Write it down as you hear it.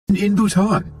In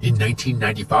Bhutan in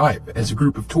 1995 as a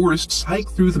group of tourists hike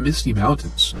through the misty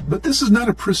mountains. But this is not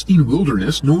a pristine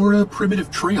wilderness nor a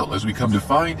primitive trail. As we come to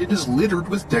find, it is littered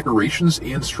with decorations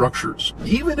and structures,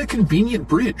 even a convenient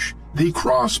bridge. They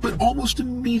cross but almost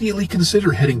immediately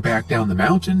consider heading back down the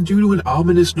mountain due to an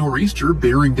ominous nor'easter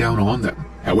bearing down on them.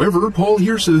 However, Paul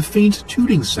hears a faint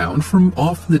tooting sound from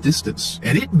off in the distance,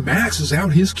 and it maxes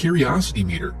out his curiosity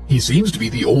meter. He seems to be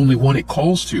the only one it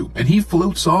calls to, and he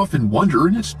floats off in wonder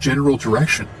in its general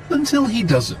direction, until he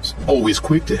doesn't. Always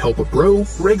quick to help a bro,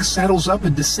 Greg saddles up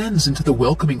and descends into the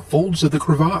welcoming folds of the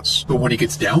crevasse. But when he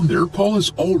gets down there, Paul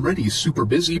is already super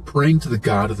busy praying to the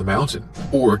god of the mountain.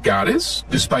 Or goddess?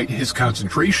 Despite his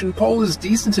concentration, Paul is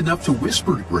decent enough to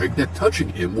whisper to Greg that touching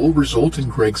him will result in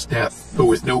Greg's death. But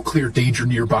with no clear danger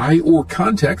nearby or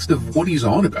context of what he's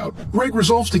on about, Greg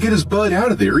resolves to get his butt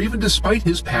out of there even despite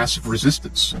his passive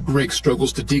resistance. Greg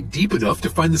struggles to dig deep enough to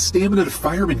find the stamina to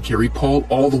fireman carry Paul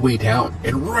all the way down,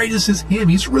 and right as his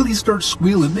hammies really start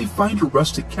squealing, they find a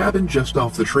rustic cabin just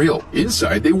off the trail.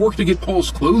 Inside, they work to get Paul's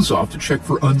clothes off to check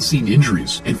for unseen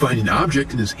injuries, and find an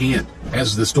object in his hand.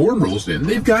 As the storm rolls in,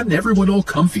 they've gotten everyone all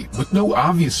comfy, with no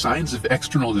obvious signs of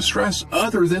external distress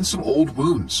other than some old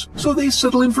wounds. So they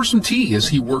settle in for some tea as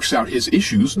he works out his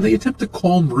issues, and they attempt to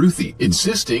calm Ruthie,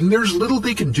 insisting there's little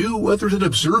they can do other than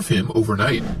observe him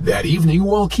overnight. That evening,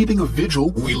 while keeping a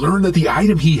vigil, we learn that the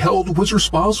item he held was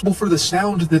responsible for the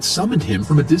sound that summoned him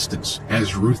from a distance,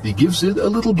 as Ruthie gives it a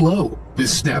little blow.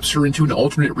 This snaps her into an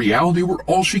alternate reality where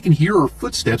all she can hear are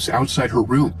footsteps outside her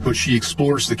room, but she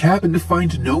explores the cabin to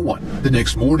find no one. The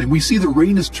next morning, we see the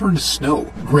rain has turned to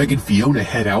snow. Greg and Fiona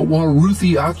head out while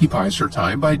Ruthie occupies her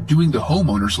time by doing the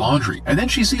homeowner's laundry, and then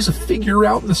she sees a figure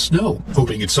out in the snow.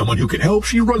 Hoping it's someone who can help,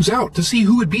 she runs out to see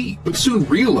who it be, but soon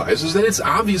realizes that it's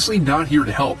obviously not here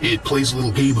to help. It plays a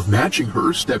little game of matching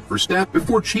her step for step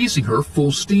before chasing her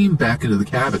full steam back into the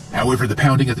cabin. However, the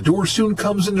pounding at the door soon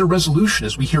comes into resolution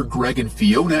as we hear Greg and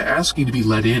Fiona asking to be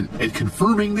let in, and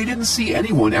confirming they didn't see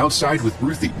anyone outside with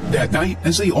Ruthie. That night,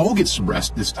 as they all get some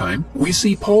rest this time, we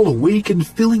see Paul awake and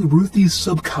filling Ruthie's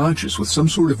subconscious with some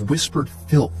sort of whispered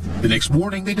filth. The next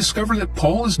morning, they discover that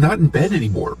Paul is not in bed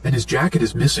anymore, and his jacket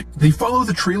is missing. They follow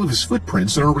the trail of his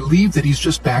footprints and are relieved that he's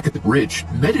just back at the bridge,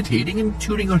 meditating and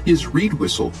tuning on his reed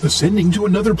whistle, ascending to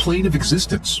another plane of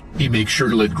existence. He makes sure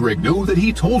to let Greg know that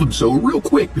he told him so real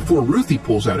quick before Ruthie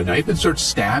pulls out a knife and starts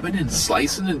stabbing and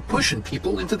slicing and pushing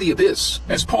people into the abyss.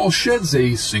 As Paul sheds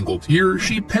a single tear,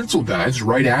 she pencil dives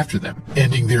right after them,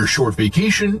 ending their short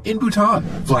vacation in Bhutan.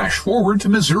 Flash forward to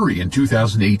Missouri in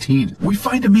 2018. We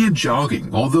find a man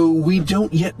jogging, although we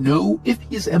don't yet know if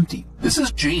he's empty. This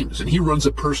is James, and he runs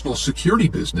a personal security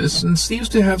business and seems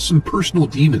to have some personal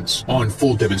demons. On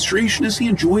full demonstration as he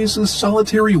enjoys a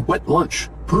solitary wet lunch,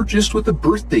 purchased with a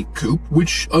birthday coupe,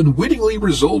 which unwittingly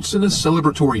results in a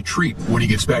celebratory treat. When he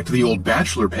gets back to the old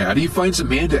bachelor pad, he finds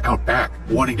Amanda out back,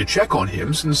 wanting to check on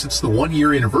him since it's the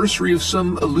 1-year anniversary of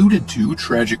some alluded-to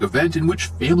tragic event in which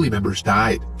family members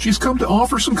died. She's come to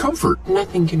offer some comfort.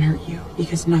 Nothing can hurt you,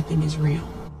 because nothing is real.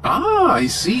 Ah, I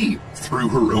see. Through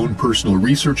her own personal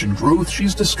research and growth,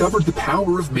 she's discovered the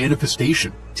power of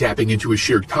manifestation, tapping into a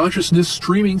shared consciousness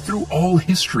streaming through all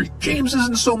history. James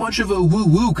isn't so much of a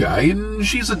woo-woo guy, and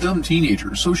she's a dumb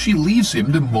teenager, so she leaves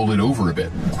him to mull it over a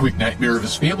bit. Quick nightmare of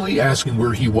his family asking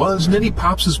where he was, and then he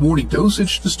pops his morning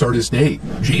dosage to start his day.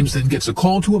 James then gets a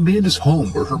call to Amanda's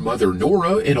home where her mother,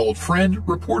 Nora, an old friend,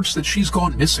 reports that she's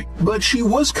gone missing. But she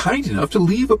was kind enough to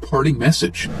leave a parting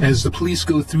message. As the police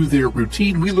go through their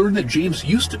routine, we learn that James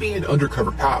used to be an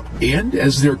undercover cop, and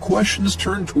as their questions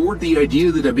turn toward the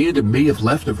idea that Amanda may have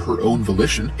left of her own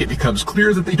volition, it becomes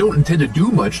clear that they don't intend to do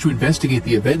much to investigate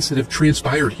the events that have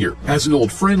transpired here. As an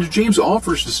old friend, James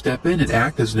offers to step in and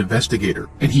act as an investigator,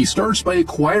 and he starts by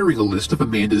acquiring a list of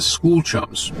Amanda's school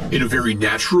chums. In a very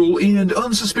natural and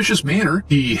unsuspicious manner,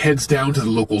 he heads down to the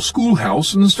local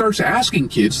schoolhouse and starts asking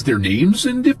kids their names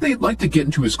and if they'd like to get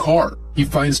into his car. He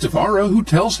finds Tavara, who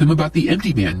tells him about the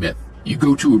empty man myth. You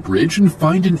go to a bridge and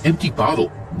find an empty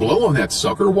bottle. Blow on that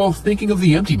sucker while thinking of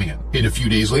the empty man. And a few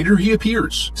days later, he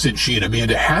appears. Since she and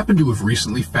Amanda happen to have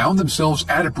recently found themselves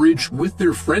at a bridge with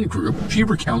their friend group, she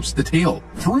recounts the tale.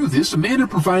 Through this, Amanda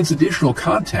provides additional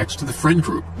context to the friend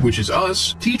group, which is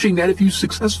us, teaching that if you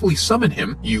successfully summon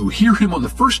him, you hear him on the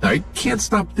first night, can't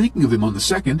stop thinking of him on the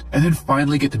second, and then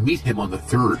finally get to meet him on the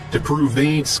third. To prove they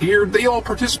ain't scared, they all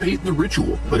participate in the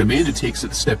ritual, but Amanda takes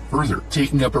it a step further,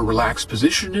 taking up a relaxed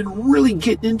position and really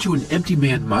getting into an empty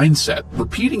man mindset,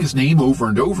 repeating his name over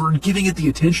and over and giving it the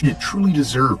attention it truly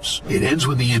deserves. It ends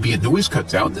when the ambient noise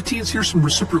cuts out and the teens hear some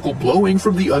reciprocal blowing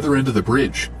from the other end of the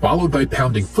bridge, followed by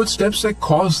pounding footsteps that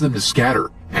cause them to scatter.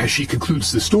 As she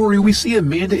concludes the story, we see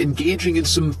Amanda engaging in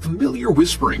some familiar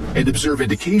whispering and observe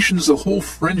indications the whole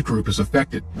friend group is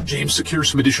affected. James secures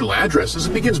some additional addresses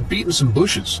and begins beating some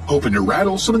bushes, hoping to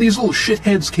rattle some of these little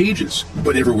shitheads' cages.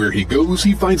 But everywhere he goes,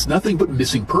 he finds nothing but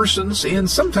missing persons and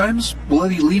sometimes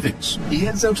bloody leavings. He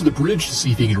heads out to the bridge to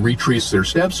see if he can retrace their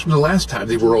steps from the last time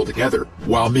they were all together.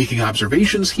 While making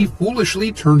observations, he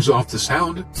foolishly turns off the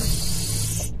sound,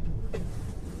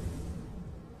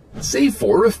 save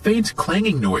for a faint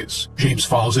clanging noise. James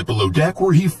follows it below deck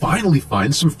where he finally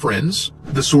finds some friends,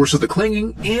 the source of the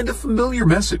clanging, and a familiar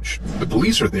message. The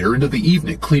police are there into the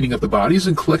evening, cleaning up the bodies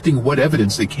and collecting what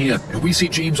evidence they can. And we see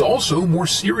James also more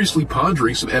seriously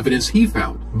pondering some evidence he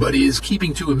found, but is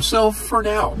keeping to himself for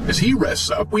now. As he rests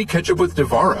up, we catch up with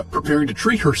Devara, preparing to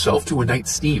treat herself to a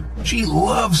night's steam. She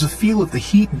loves the feel of the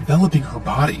heat enveloping her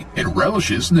body and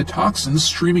relishes in the toxins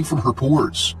streaming from her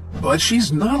pores. But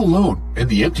she's not alone, and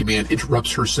the empty man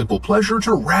interrupts her simple pleasure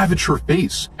to ravage her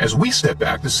face. As we step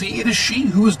back to see it is she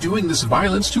who is doing this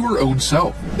violence to her own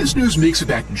self. This news makes it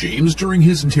back to James during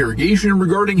his interrogation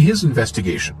regarding his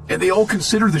investigation, and they all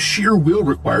consider the sheer will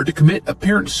required to commit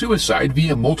apparent suicide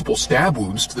via multiple stab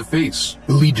wounds to the face.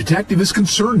 The lead detective is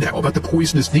concerned now about the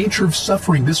poisonous nature of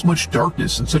suffering this much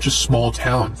darkness in such a small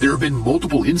town. There have been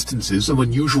multiple instances of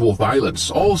unusual violence,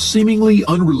 all seemingly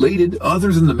unrelated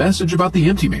other than the message about the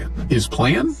empty man. His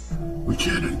plan? We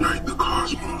can't ignite the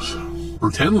cosmos.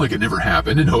 Pretend like it never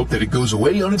happened and hope that it goes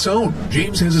away on its own.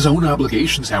 James has his own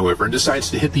obligations, however, and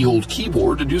decides to hit the old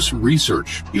keyboard to do some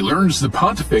research. He learns the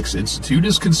Pontifex Institute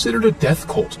is considered a death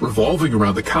cult, revolving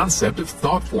around the concept of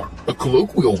thought form, a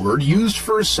colloquial word used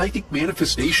for a psychic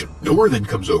manifestation. Nora then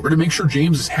comes over to make sure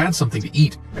James has had something to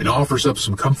eat and offers up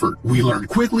some comfort. We learn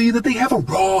quickly that they have a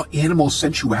raw animal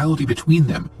sensuality between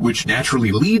them, which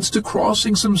naturally leads to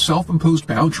crossing some self-imposed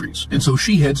boundaries, and so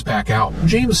she heads back out.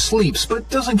 James sleeps but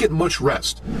doesn't get much rest,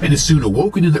 and is soon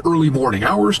awoken in the early morning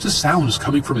hours to sounds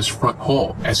coming from his front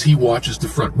hall. As he watches the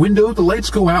front window, the lights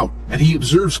go out, and he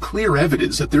observes clear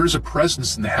evidence that there is a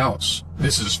presence in the house.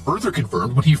 This is further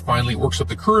confirmed when he finally works up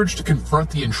the courage to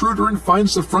confront the intruder and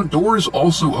finds the front door is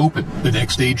also open. The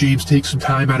next day, James takes some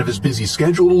time out of his busy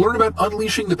schedule to learn about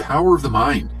unleashing the power of the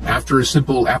mind. After a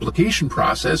simple application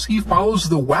process, he follows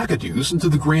the wackadoos into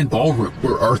the grand ballroom,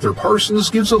 where Arthur Parsons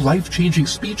gives a life-changing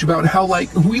speech about how,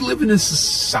 we live in a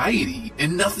society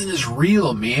and nothing is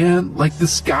real, man. The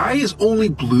sky is only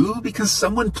blue because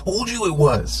someone told you it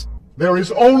was. There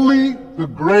is only the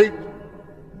great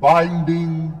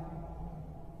binding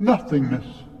nothingness.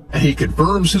 And he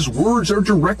confirms his words are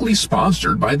directly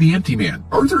sponsored by the Empty Man.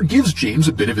 Arthur gives James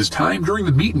a bit of his time during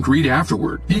the meet and greet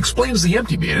afterward. He explains the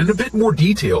Empty Man in a bit more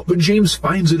detail, but James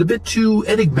finds it a bit too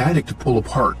enigmatic to pull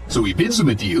apart. So he bids him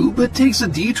adieu, but takes a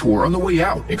detour on the way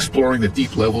out, exploring the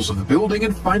deep levels of the building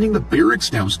and finding the barracks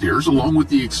downstairs along with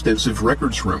the extensive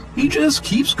records room. He just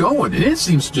keeps going, and it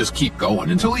seems to just keep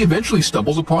going until he eventually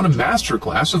stumbles upon a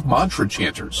masterclass of mantra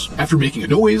chanters. After making a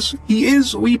noise, he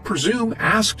is, we presume,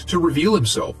 asked to reveal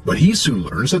himself. But he soon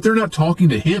learns that they're not talking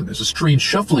to him as a strange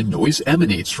shuffling noise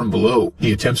emanates from below.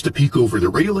 He attempts to peek over the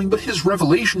railing, but his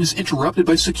revelation is interrupted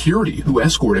by security, who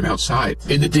escort him outside.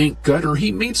 In the dank gutter,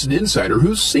 he meets an insider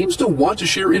who seems to want to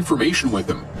share information with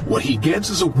him. What he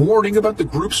gets is a warning about the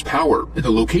group's power and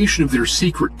the location of their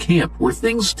secret camp, where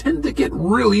things tend to get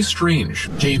really strange.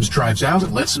 James drives out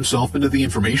and lets himself into the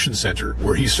information center,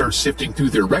 where he starts sifting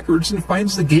through their records and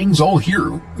finds the gang's all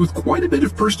here, with quite a bit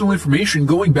of personal information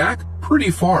going back pretty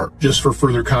far. Just for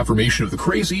further confirmation of the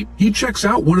crazy, he checks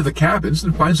out one of the cabins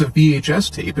and finds a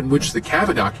VHS tape in which the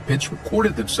cabin occupants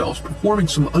recorded themselves performing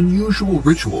some unusual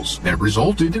rituals that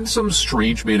resulted in some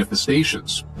strange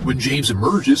manifestations. When James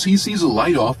emerges, he sees a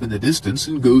light off in the distance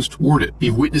and goes toward it.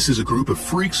 He witnesses a group of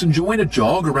freaks enjoying a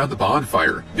jog around the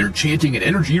bonfire. Their chanting and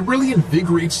energy really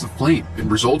invigorates the flame and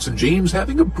results in James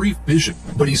having a brief vision,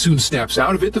 but he soon snaps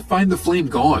out of it to find the flame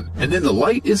gone, and then the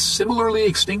light is similarly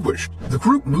extinguished. The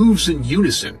group moves in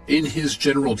unison in his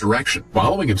general direction,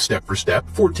 following him step for step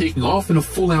before taking off in a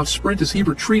full-out sprint as he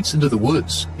retreats into the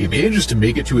woods. He manages to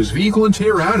make it to his vehicle and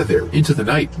tear out of there into the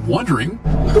night, wondering,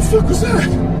 what the fuck was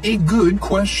that? A good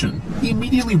question. He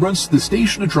immediately runs to the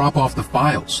station to drop off the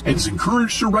files, and is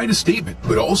encouraged to write a statement,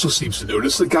 but also seems to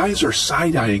notice the guys are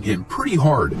side-eyeing him pretty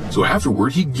hard. So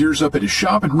afterward, he gears up at his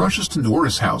shop and rushes to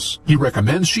Nora's house. He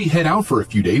recommends she head out for a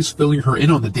few days, filling her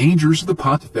in on the dangers of the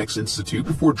Pontifex Institute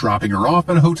before dropping her off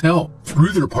at a hotel.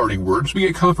 Through their parting words, we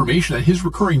get confirmation that his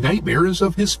recurring nightmare is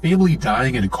of his family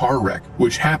dying in a car wreck,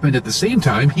 which happened at the same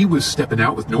time he was stepping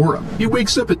out with Nora. He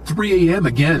wakes up at 3 a.m.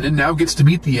 again and now gets to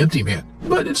meet the Empty Man,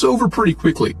 but it's over pretty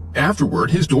quickly.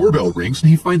 Afterward, his doorbell rings and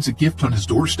he finds a gift on his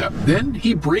doorstep. Then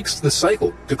he breaks the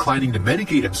cycle, declining to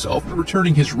medicate himself and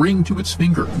returning his ring to its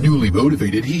finger. Newly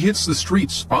motivated, he hits the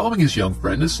streets, following his young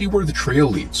friend to see where the trail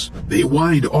leads. They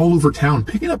wind all over town,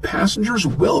 picking up passengers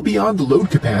well beyond the load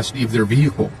capacity of their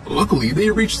vehicle. Luckily, they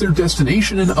reach their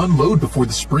destination and unload before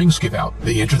the springs give out.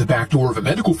 They enter the back door of a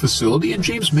medical facility, and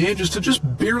James manages to just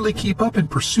barely keep up and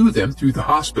pursue them through the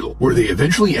hospital, where they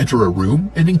eventually enter a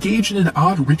room and engage in an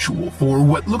odd ritual for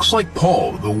what looks like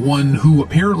Paul, the one who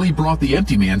apparently brought the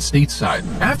empty man stateside.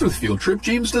 After the field trip,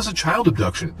 James does a child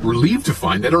abduction, relieved to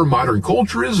find that our modern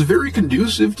culture is very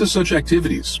conducive to such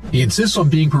activities. He insists on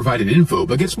being provided info,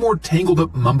 but gets more tangled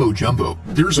up mumbo-jumbo.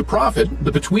 There's a prophet,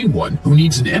 the between one, who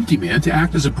needs an empty man to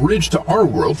act as a bridge to our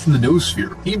world from the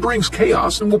noosphere. He brings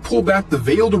chaos and will pull back the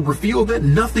veil to reveal that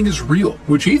nothing is real,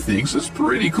 which he thinks is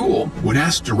pretty cool. When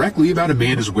asked directly about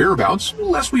Amanda's whereabouts,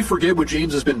 lest we forget what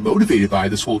James has been motivated by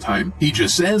this whole time, he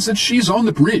just says that she's on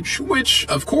the bridge, which,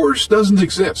 of course, doesn't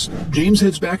exist. James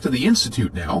heads back to the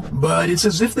institute now, but it's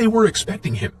as if they were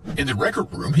expecting him. In the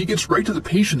record room, he gets right to the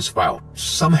patient's file,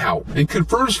 somehow, and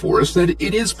confirms for us that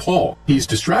it is Paul. He's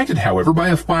distracted, however, by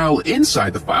a file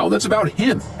inside the file that's about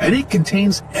him, and it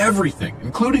contains everything,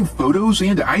 including photos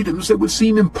and items that would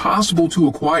seem impossible to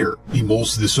acquire. He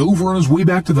mulls this over on his way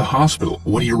back to the hospital.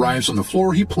 When he arrives on the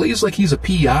floor, he plays like he's a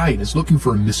PI and is looking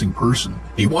for a missing person.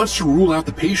 He wants to rule out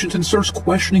the patient and starts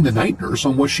questioning the night nurse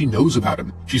on what she knows about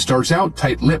him. She starts out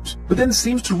tight-lipped, but then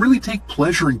seems to really take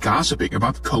pleasure in gossiping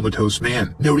about the comatose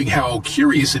man, noting how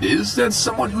curious it is that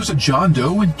someone who's a John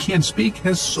Doe and can't speak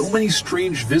has so many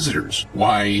strange visitors.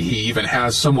 Why, he even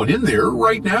has someone in there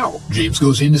right now. James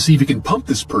goes in to see if he can pump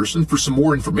this person for some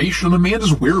more information on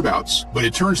Amanda's whereabouts, but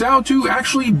it turns out to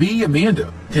actually be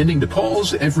Amanda, tending to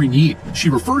Paul's every need. She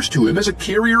refers to him as a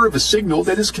carrier of a signal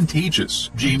that is contagious.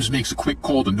 James makes a quick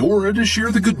call to Nora to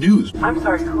share the good news. I'm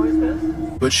sorry, who is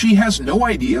this? But she has no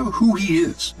idea who he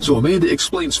is. So Amanda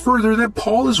explains further that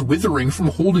Paul is withering from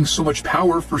holding so much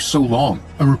power for so long.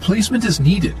 A replacement is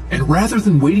needed, and rather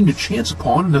than waiting to chance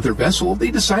upon another vessel, they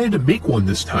decided to make one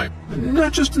this time.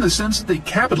 Not just in the sense that they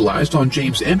capitalized on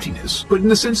James' emptiness, but in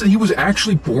the sense that he was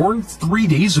actually born 3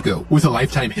 days ago, with a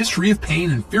lifetime history of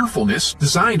pain and fearfulness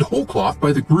designed whole cloth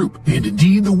by the group. And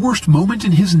indeed, the worst moment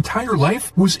in his entire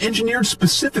life was engineered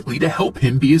specifically to help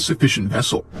him be a sufficient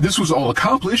vessel. This was all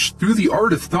accomplished through the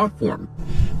art of thought form.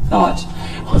 Thought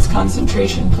plus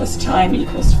concentration plus time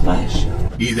equals flesh.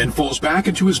 He then falls back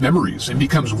into his memories and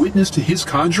becomes witness to his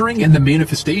conjuring and the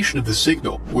manifestation of the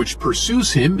signal, which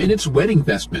pursues him in its wedding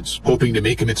vestments, hoping to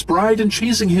make him its bride and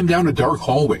chasing him down a dark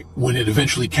hallway. When it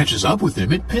eventually catches up with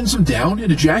him, it pins him down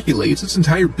and ejaculates its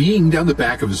entire being down the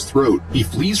back of his throat. He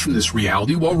flees from this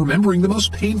reality while remembering the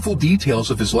most painful details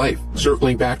of his life,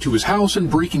 circling back to his house and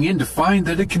breaking in to find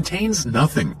that it contains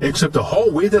nothing, except a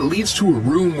hallway that leads to a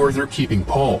room where they're keeping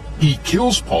Paul. He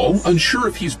kills Paul, unsure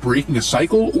if he's breaking a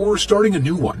cycle or starting a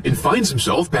new one, and finds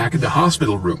himself back in the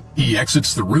hospital room. He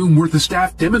exits the room where the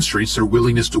staff demonstrates their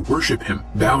willingness to worship him,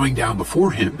 bowing down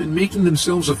before him and making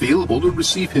themselves available to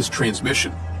receive his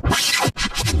transmission.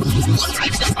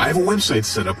 I have a website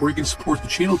set up where you can support the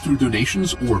channel through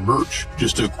donations or merch.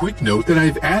 Just a quick note that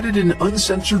I've added an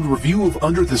uncensored review of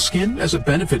Under the Skin as a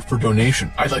benefit for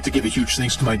donation. I'd like to give a huge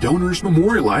thanks to my donors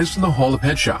memorialized in the Hall of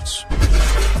Headshots.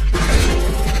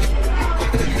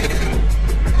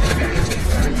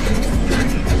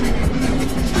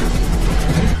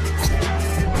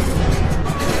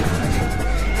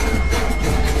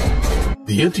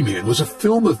 The Empty Man was a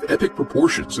film of epic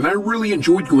proportions, and I really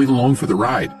enjoyed going along for the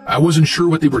ride. I wasn't sure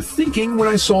what they were thinking when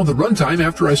I saw the runtime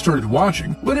after I started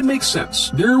watching, but it makes sense.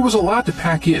 There was a lot to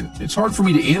pack in. It's hard for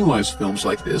me to analyze films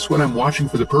like this when I'm watching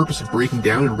for the purpose of breaking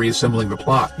down and reassembling the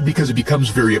plot, because it becomes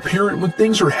very apparent when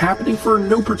things are happening for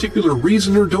no particular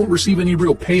reason or don't receive any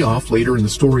real payoff later in the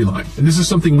storyline. And this is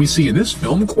something we see in this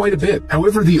film quite a bit.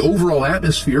 However, the overall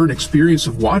atmosphere and experience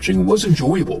of watching was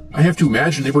enjoyable. I have to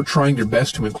imagine they were trying their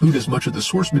best to include as much of the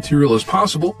source material as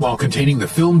possible while containing the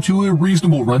film to a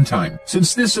reasonable runtime.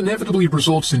 Since this inevitably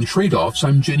results in trade-offs,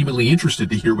 I'm genuinely interested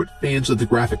to hear what fans of the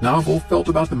graphic novel felt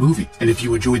about the movie. And if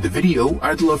you enjoyed the video,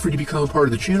 I'd love for you to become a part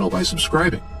of the channel by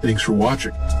subscribing. Thanks for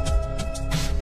watching.